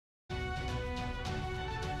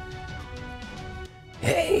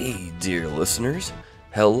Hey, dear listeners.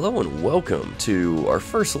 Hello and welcome to our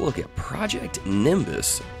first look at Project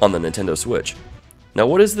Nimbus on the Nintendo Switch. Now,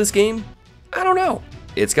 what is this game? I don't know.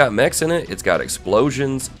 It's got mechs in it, it's got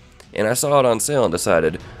explosions, and I saw it on sale and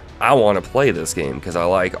decided I want to play this game because I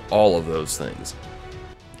like all of those things.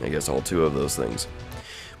 I guess all two of those things.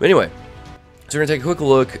 But anyway, so we're going to take a quick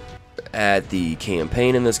look at the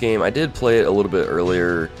campaign in this game. I did play it a little bit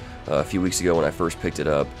earlier, a few weeks ago when I first picked it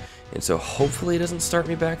up, and so hopefully it doesn't start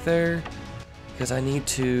me back there, because I need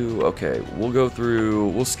to, okay,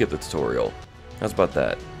 we'll skip the tutorial. How's about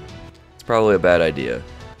that? It's probably a bad idea,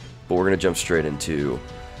 but we're going to jump straight into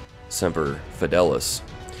Semper Fidelis.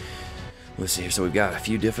 Let's see here, so we've got a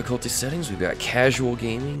few difficulty settings. We've got casual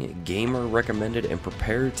gaming, gamer recommended, and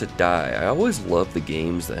prepare to die. I always love the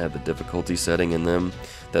games that have the difficulty setting in them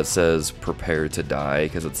that says prepare to die,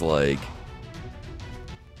 because it's like,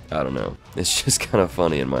 I don't know, it's just kind of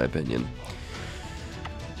funny in my opinion.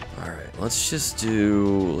 Alright, let's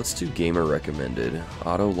do gamer recommended.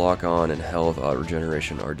 Auto lock on and health auto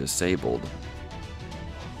regeneration are disabled.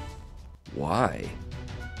 Why?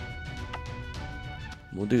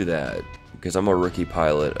 We'll do that, because I'm a rookie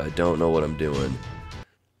pilot, I don't know what I'm doing.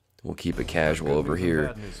 We'll keep it casual over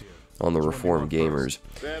here on the Reformed Gamers.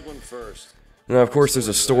 Now, of course, there's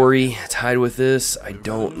a story tied with this. I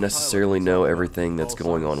don't necessarily know everything that's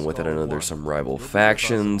going on with it. I know there's some rival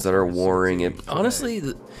factions that are warring it. Honestly,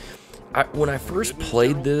 when I first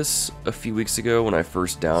played this a few weeks ago, when I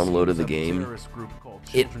first downloaded the game,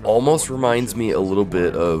 it almost reminds me a little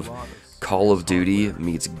bit of Call of Duty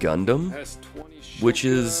meets Gundam, which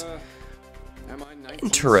is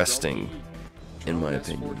interesting, in my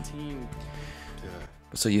opinion.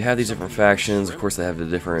 So you have these different factions. Of course, they have the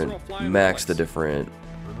different mechs, the different,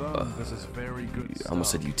 I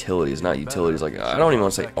almost said utilities, not utilities, like, I don't even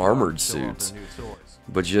want to say armored suits,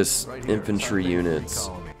 but just infantry units,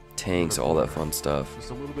 tanks, all that fun stuff.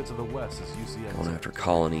 Going after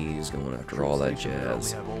colonies, going after all that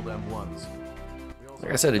jazz.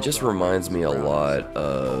 Like I said, it just reminds me a lot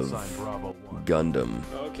of Gundam.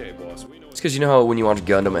 It's because you know how when you watch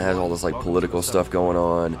Gundam, it has all this like political stuff going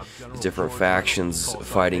on, these different factions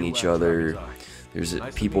fighting each other. There's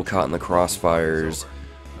people caught in the crossfires.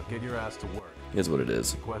 Here's what it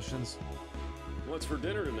is. What's for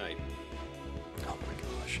dinner tonight? Oh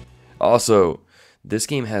my gosh. Also, this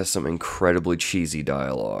game has some incredibly cheesy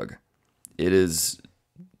dialogue. It is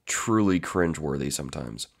truly cringeworthy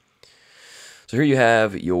sometimes. So here you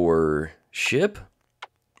have your ship,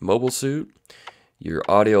 mobile suit, your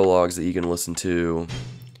audio logs that you can listen to,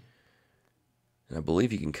 and I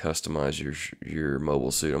believe you can customize your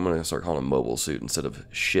mobile suit. I'm going to start calling them mobile suit instead of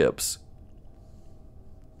ships,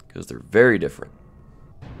 because they're very different.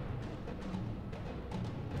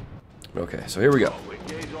 Okay, so here we go.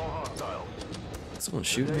 Someone's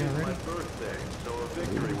shooting me already?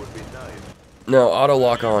 No, auto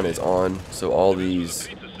lock on is on, so all these...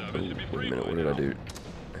 Oh, wait a minute, what did I do?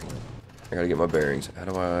 I gotta get my bearings. How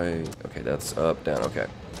do I... Okay, that's up, down, okay.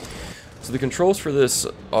 So the controls for this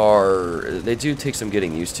are... They do take some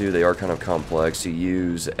getting used to. They are kind of complex. You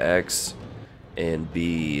use X and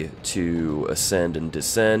B to ascend and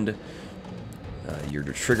descend. Your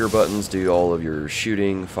trigger buttons do all of your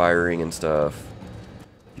shooting, firing, and stuff.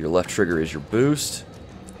 Your left trigger is your boost.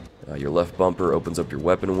 Your left bumper opens up your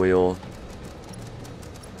weapon wheel.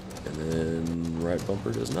 And then right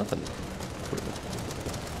bumper does nothing.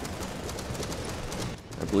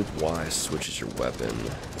 I believe Y switches your weapon.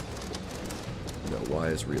 No, Y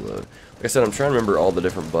is reload. Like I said, I'm trying to remember all the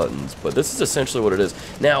different buttons, but this is essentially what it is.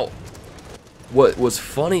 Now, what was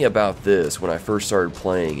funny about this when I first started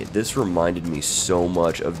playing it, this reminded me so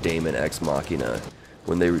much of DaemonxMachina.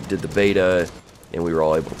 When they did the beta and we were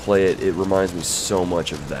all able to play it, it reminds me so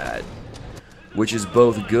much of that. Which is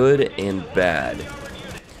both good and bad.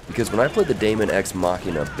 Because when I played the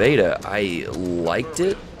DaemonxMachina beta, I liked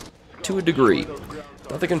it to a degree.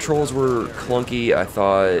 I thought the controls were clunky. I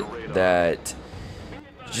thought that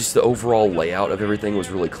just the overall layout of everything was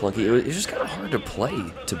really clunky. It was just kind of hard to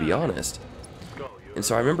play, to be honest. And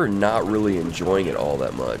so I remember not really enjoying it all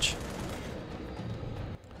that much.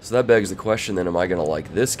 So that begs the question then, am I going to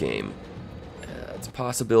like this game? It's a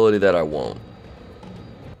possibility that I won't.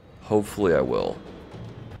 Hopefully I will.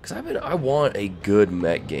 Because I want a good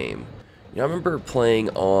mech game. You know, I remember playing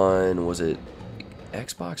on, was it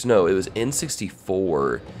Xbox? No, it was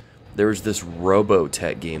N64. There was this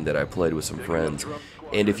Robotech game that I played with some friends.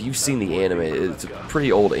 And if you've seen the anime, it's a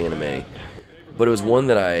pretty old anime. But it was one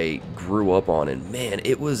that I grew up on, and man,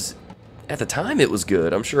 it was, at the time it was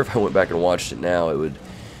good. I'm sure if I went back and watched it now, it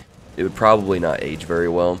would probably not age very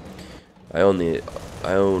well. I own the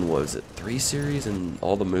I own, what was it, 3 series and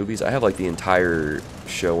all the movies. I have like the entire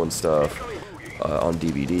show and stuff on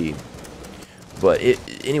DVD. But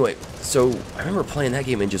anyway, so I remember playing that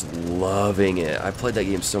game and just loving it. I played that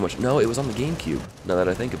game so much. No, it was on the GameCube. Now that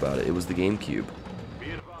I think about it, it was the GameCube.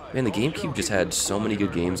 Man, the GameCube just had so many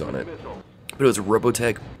good games on it. But it was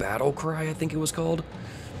Robotech Battle Cry, I think it was called.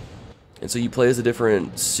 And so you play as the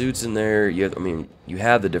different suits in there. You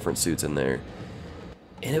have the different suits in there.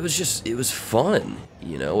 And it was fun,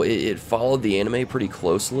 you know. It followed the anime pretty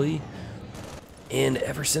closely. And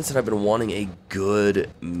ever since then, I've been wanting a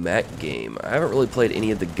good mech game. I haven't really played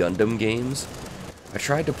any of the Gundam games. I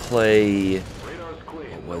tried to play,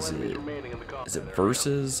 what was it? Is it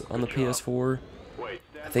Versus on the PS4?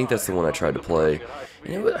 I think that's the one I tried to play.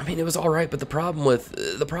 And it was all right, but the problem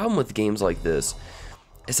with games like this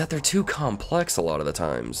is that they're too complex a lot of the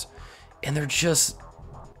times, and they're just,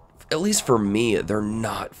 at least for me, they're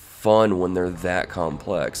not fun when they're that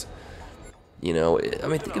complex. You know, I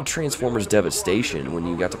mean, think of Transformers Devastation when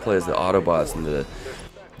you got to play as the Autobots and the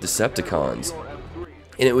Decepticons,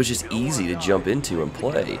 and it was just easy to jump into and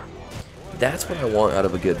play. That's what I want out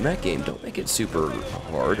of a good mech game. Don't make it super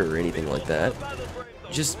hard or anything like that.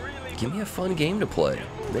 Just give me a fun game to play.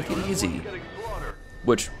 Make it easy.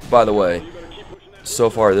 Which, by the way,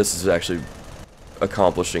 so far this is actually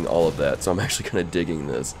accomplishing all of that, so I'm actually kind of digging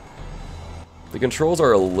this. The controls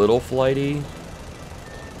are a little flighty,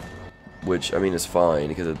 which, I mean, is fine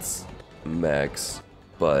because it's mechs,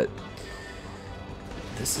 but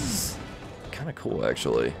this is kind of cool,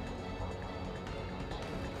 actually.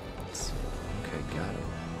 Okay, got him.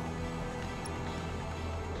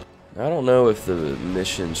 I don't know if the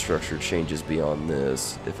mission structure changes beyond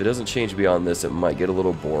this. If it doesn't change beyond this, it might get a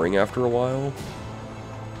little boring after a while.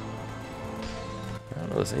 I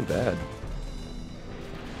don't know, this ain't bad.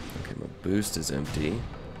 Okay, my boost is empty.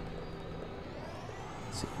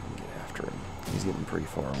 Let's see if we can get after him. He's getting pretty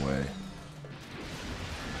far away.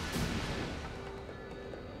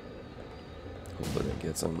 Hopefully that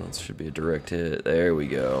gets him. That should be a direct hit. There we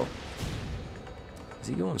go. Is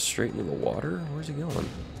he going straight into the water? Where's he going?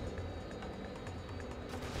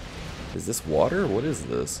 Is this water? What is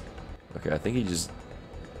this? Okay, I think he just...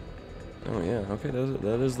 Oh yeah, okay,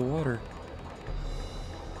 that is the water.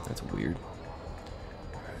 That's weird.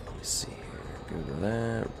 Alright, let me see here. Go to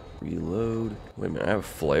that. Reload. Wait a minute, I have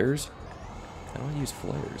flares? How do I use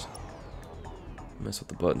flares? Mess with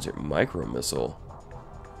the buttons here. Micro missile.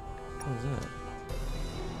 What is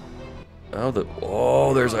that?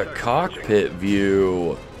 Oh, there's a cockpit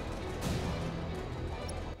view.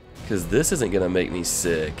 Because this isn't gonna make me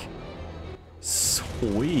sick.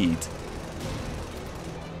 Sweet.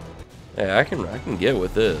 Hey, I can get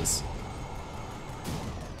with this.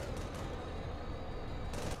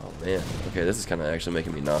 Oh man. Okay, this is kind of actually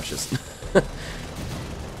making me nauseous. Can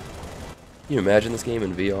you imagine this game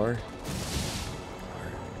in VR?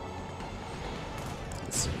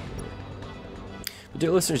 Let's see. But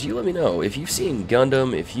dear listeners, you let me know if you've seen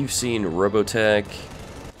Gundam, if you've seen Robotech.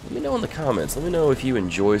 Let me know in the comments. Let me know if you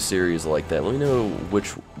enjoy series like that. Let me know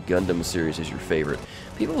which Gundam series is your favorite.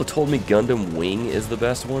 People have told me Gundam Wing is the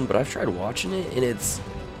best one, but I've tried watching it, and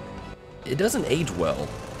it doesn't age well.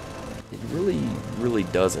 It really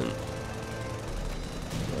doesn't.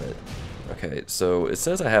 But, okay, so it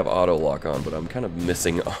says I have auto lock on, but I'm kind of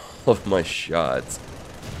missing all of my shots.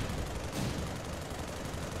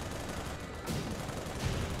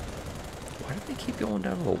 Why do they keep going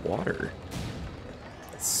down to the water?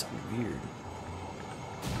 It's so weird.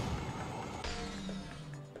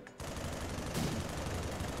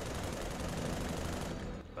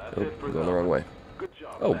 Oh, I'm going the wrong way.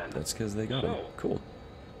 Oh, that's because they got him. Cool.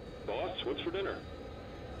 Boss, what's for dinner?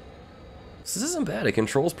 This isn't bad. It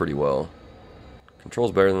controls pretty well.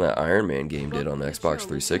 Controls better than that Iron Man game did on the Xbox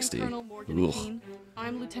 360. Ugh.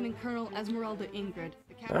 I'm Lieutenant Colonel Esmeralda Ingrid.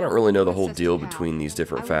 I don't really know the whole deal between these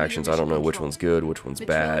different factions. I don't know which one's good, which one's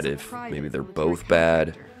bad, if maybe they're both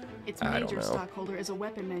bad. I don't know.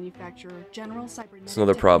 It's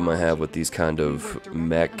another problem I have with these kind of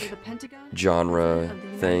mech genre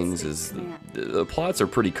things is the plots are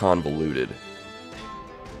pretty convoluted.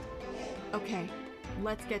 Okay,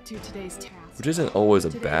 let's get to today's task. Which isn't always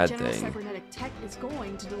a bad thing. Cybernetic Tech is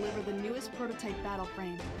going to deliver the newest prototype battle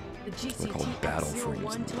frame, the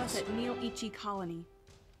GCT-F01 to us at Neo-Ichi Colony.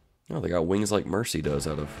 Oh, they got wings like Mercy does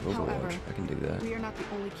out of Overwatch. However, I can do that. We are not the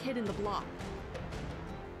only kid in the block.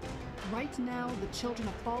 Right now, the Children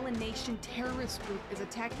of Fallen Nation terrorist group is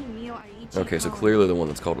attacking Neo-Ichi. Okay, so clearly the one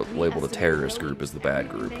that's labeled a terrorist group is the bad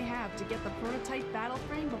group. They have to get the prototype battle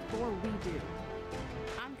frame before we do.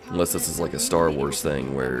 Unless this is like a Star Wars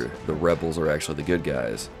thing where the rebels are actually the good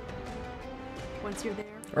guys. Once you're there,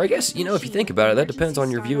 Or I guess, you know, if you think about it, that depends on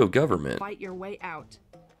your view of government. Fight your way out.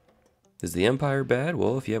 Is the Empire bad?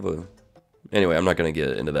 Well, if you have a... Anyway, I'm not going to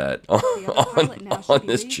get into that on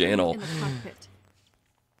this channel.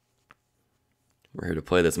 We're here to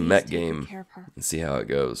play this mech game and see how it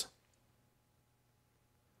goes.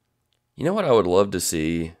 You know what I would love to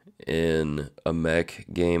see in a mech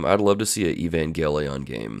game? I'd love to see an Evangelion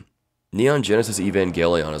game. Neon Genesis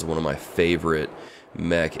Evangelion is one of my favorite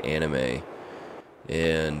mech anime.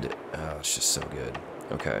 And it's just so good.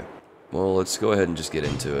 Okay. Well, let's go ahead and just get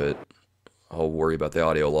into it. I'll worry about the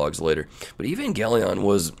audio logs later. But Evangelion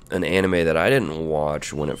was an anime that I didn't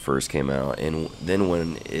watch when it first came out, and then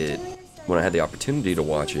when I had the opportunity to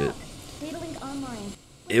watch it,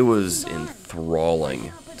 it was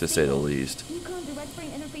enthralling, to say the least.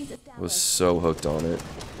 I was so hooked on it.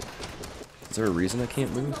 Is there a reason I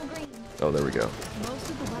can't move? Oh, there we go.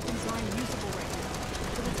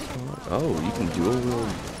 Oh, you can dual wield.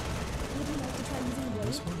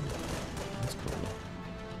 This one? That's cool.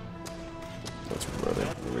 Let's reload it.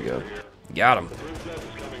 There we go. Got him.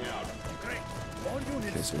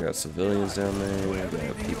 Okay, so we got civilians down there. We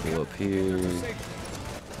got people up here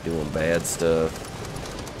doing bad stuff.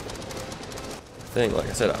 Like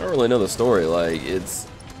I said, I don't really know the story. Like, it's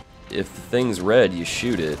if the thing's red, you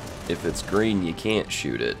shoot it. If it's green, you can't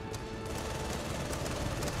shoot it.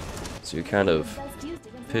 So you're kind of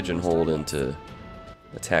pigeonholed into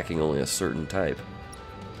attacking only a certain type.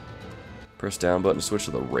 Press down button to switch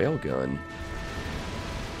to the railgun.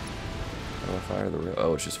 How do I fire the rail?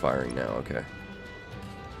 Oh, it's just firing now. Okay.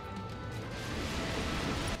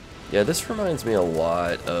 Yeah, this reminds me a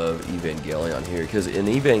lot of Evangelion here, because in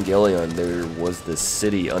Evangelion there was this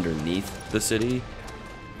city underneath the city,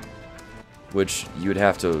 which you would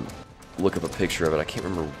have to look up a picture of it. I can't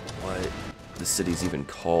remember what the city's even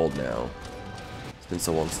called now. It's been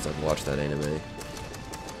so long since I've watched that anime.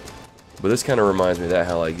 But this kind of reminds me of that,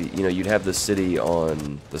 how, like, you know, you'd have the city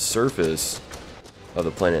on the surface of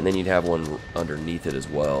the planet, and then you'd have one underneath it as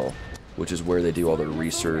well, which is where they do all their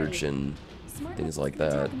research and things like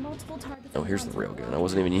that. Oh, here's the railgun. I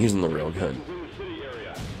wasn't even using the railgun.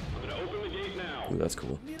 Ooh, that's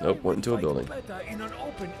cool. Nope, went into a building.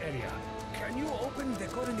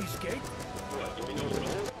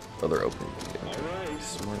 Oh, they're open. Okay.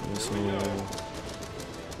 Smart missile.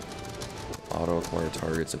 Auto acquire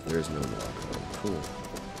targets if there's no lock. Cool.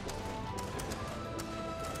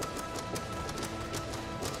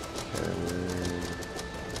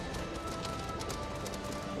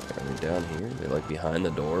 Are they down here? They're like behind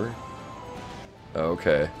the door?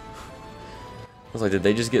 Okay. I was like, did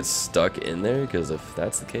they just get stuck in there? Because if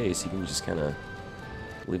that's the case, you can just kind of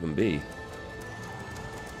leave them be.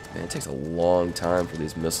 Man, it takes a long time for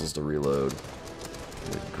these missiles to reload.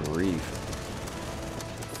 Good grief.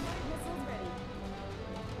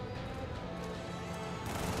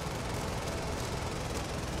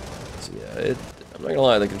 So yeah, I'm not gonna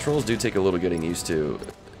lie, the controls do take a little getting used to.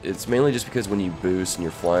 It's mainly just because when you boost and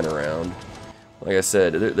you're flying around, like I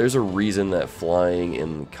said, there's a reason that flying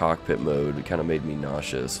in cockpit mode kind of made me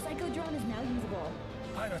nauseous.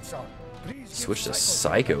 Switch to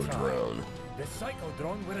Psycho Drone. The Psycho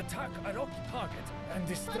Drone will attack a locked target and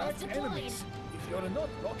distract enemies. If you're not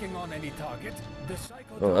locking on any target, the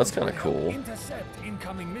Psycho Drone that's kind of cool. will intercept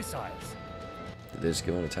incoming missiles. Did they just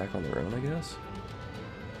go and attack on their own, I guess?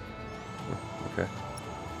 Oh, okay.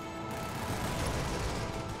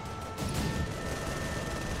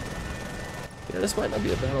 Yeah, this might not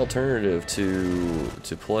be a bad alternative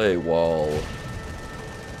to play while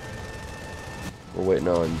we're waiting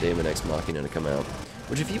on DaemonxMachina to come out.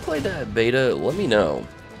 Which, if you played that beta, let me know,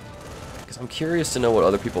 because I'm curious to know what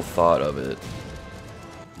other people thought of it.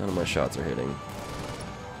 None of my shots are hitting.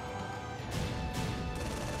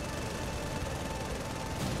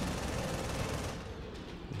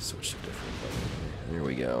 Let's switch to different button. There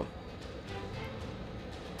we go.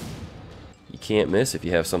 You can't miss if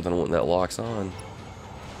you have something that locks on.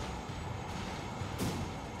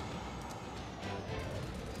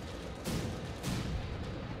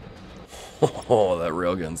 Oh, that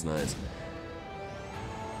railgun's nice.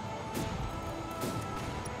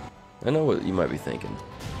 I know what you might be thinking.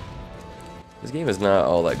 This game is not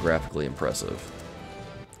all that graphically impressive.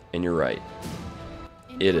 And you're right.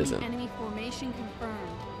 It isn't.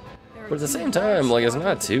 But at the same time, like, it's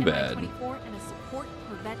not too bad.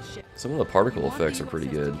 Some of the particle effects are pretty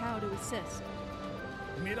good.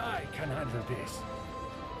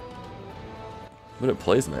 But it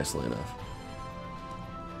plays nicely enough.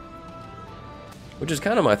 Which is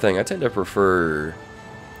kind of my thing. I tend to prefer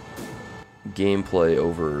gameplay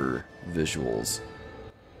over visuals.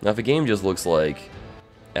 Now, if a game just looks like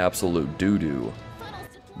absolute doo-doo,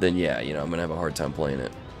 then yeah, you know, I'm gonna have a hard time playing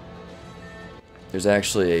it. There's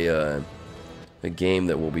actually a game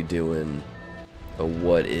that we'll be doing a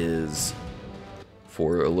what is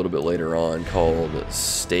for a little bit later on called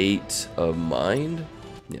State of Mind.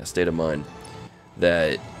 Yeah, State of Mind.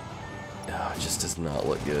 That just does not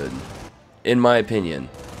look good, in my opinion.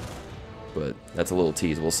 But that's a little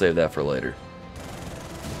tease. We'll save that for later.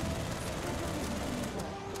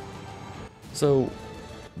 So,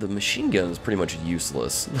 the machine gun is pretty much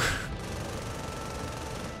useless.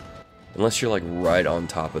 Unless you're like right on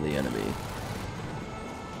top of the enemy.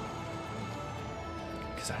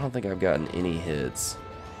 Because I don't think I've gotten any hits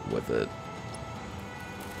with it.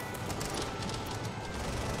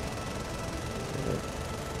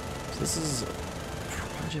 So this is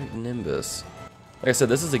Project Nimbus. Like I said,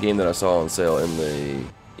 this is a game that I saw on sale in the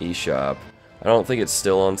eShop. I don't think it's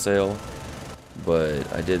still on sale,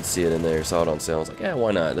 but I did see it in there, saw it on sale. I was like, yeah,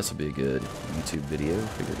 why not? This will be a good YouTube video.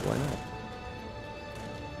 Figured, why not?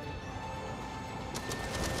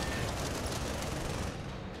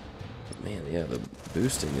 But man, yeah, the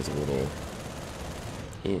boosting is a little...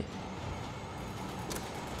 eh.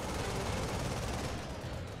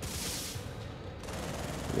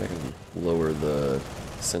 Maybe I can lower the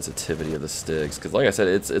sensitivity of the sticks, because like I said,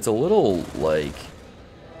 it's a little like,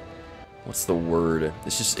 what's the word? It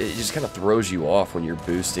just kind of throws you off when you're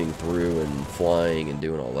boosting through and flying and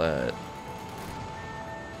doing all that.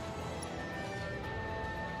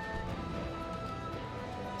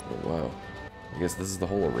 Oh wow. I guess this is the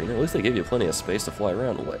whole arena. At least they gave you plenty of space to fly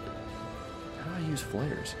around. What? How do I use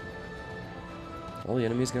flares? All the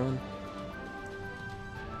enemies going?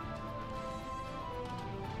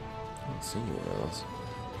 I don't see anyone else.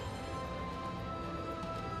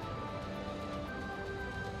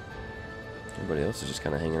 Everybody else is just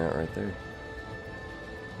kind of hanging out right there.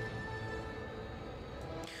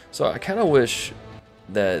 So I kind of wish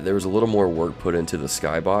that there was a little more work put into the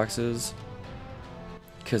skyboxes,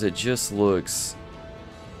 because it just looks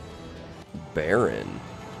barren.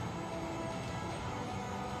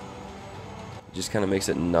 It just kind of makes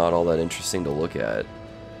it not all that interesting to look at.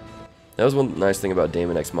 That was one nice thing about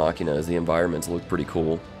DaemonxMachina, is the environments look pretty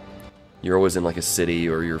cool. You're always in like a city,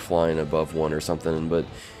 or you're flying above one or something, but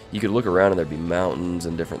you could look around and there'd be mountains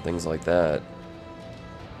and different things like that.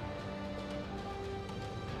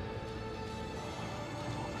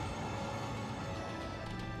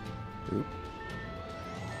 Oop.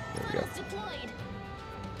 There we go.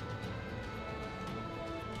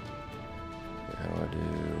 How do I do...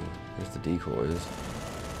 Here's the decoys.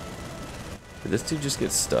 Did this dude just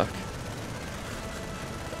get stuck?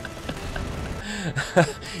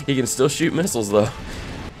 He can still shoot missiles though.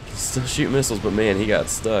 He can still shoot missiles, but man, he got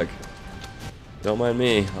stuck. Don't mind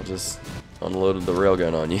me, I'll just unload the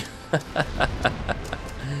railgun on you.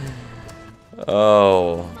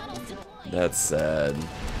 Oh, that's sad.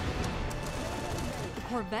 The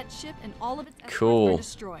Corvette ship and all of its cool. Were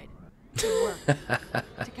destroyed. Good work.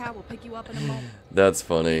 Takao will pick you up in a moment. That's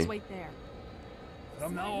funny. Please wait there.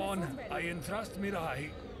 From now on, I entrust Mirai,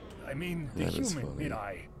 I mean the human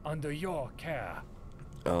Mirai, under your care.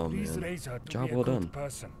 Oh Please man, raise her to job be a well good done.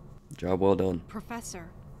 person. Job well done. Professor.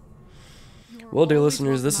 Well, dear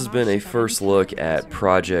listeners, this has been a first look at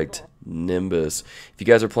Project Nimbus. If you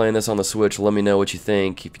guys are playing this on the Switch, let me know what you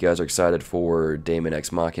think. If you guys are excited for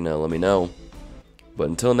DaemonxMachina, let me know. But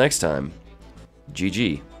until next time,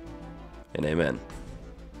 GG and amen.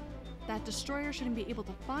 That destroyer shouldn't be able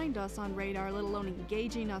to find us on radar, let alone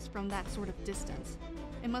engaging us from that sort of distance.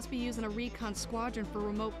 It must be using a recon squadron for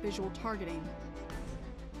remote visual targeting.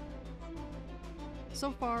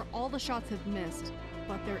 So far, all the shots have missed,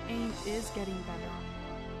 but their aim is getting better.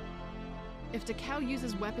 If Takao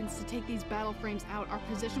uses weapons to take these battle frames out, our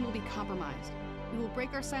position will be compromised. We will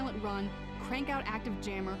break our silent run, crank out active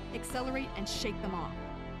jammer, accelerate, and shake them off.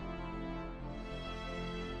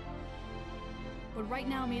 But right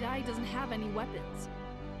now, Mirai doesn't have any weapons.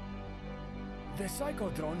 The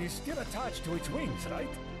psychodrone is still attached to its wings, right?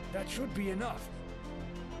 That should be enough.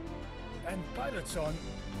 And Pilot Son,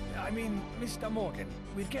 I mean, Mr. Morgan,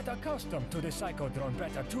 we'll get accustomed to the psychodrone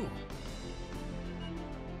better too.